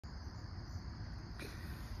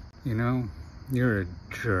You know, you're a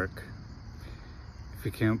jerk if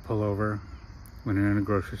you can't pull over when you're in a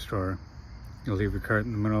grocery store. You leave your cart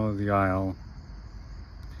in the middle of the aisle,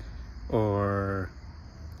 or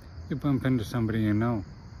you bump into somebody you know.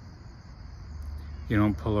 You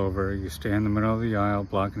don't pull over, you stay in the middle of the aisle,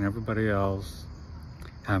 blocking everybody else,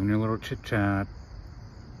 having your little chit chat.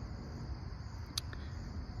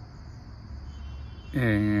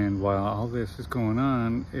 And while all this is going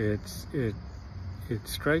on, it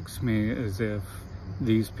strikes me as if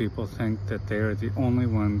these people think that they are the only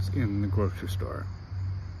ones in the grocery store.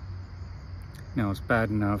 Now, it's bad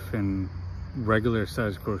enough in regular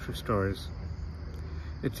sized grocery stores.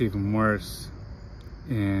 It's even worse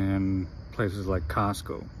in places like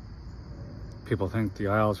Costco. People think the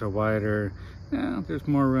aisles are wider. Yeah, there's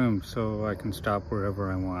more room, so I can stop wherever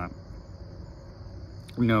I want.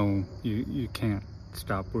 No, you can't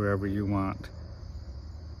stop wherever you want.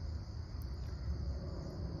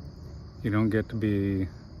 You don't get to be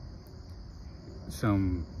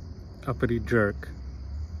some uppity jerk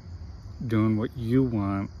doing what you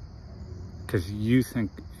want because you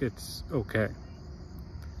think it's okay.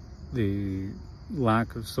 The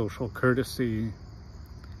lack of social courtesy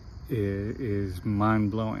is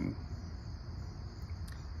mind-blowing.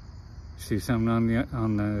 See something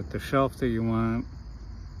on the shelf that you want,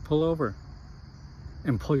 pull over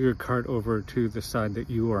and pull your cart over to the side that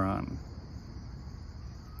you are on.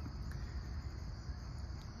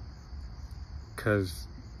 Because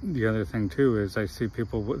the other thing too is I see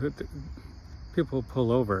people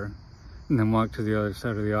pull over and then walk to the other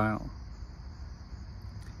side of the aisle.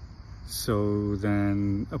 So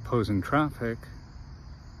then opposing traffic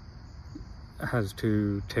has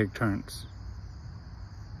to take turns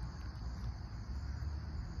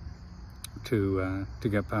to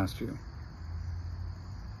get past you.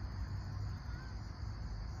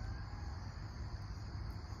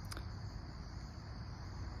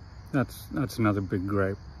 That's another big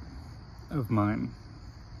gripe of mine.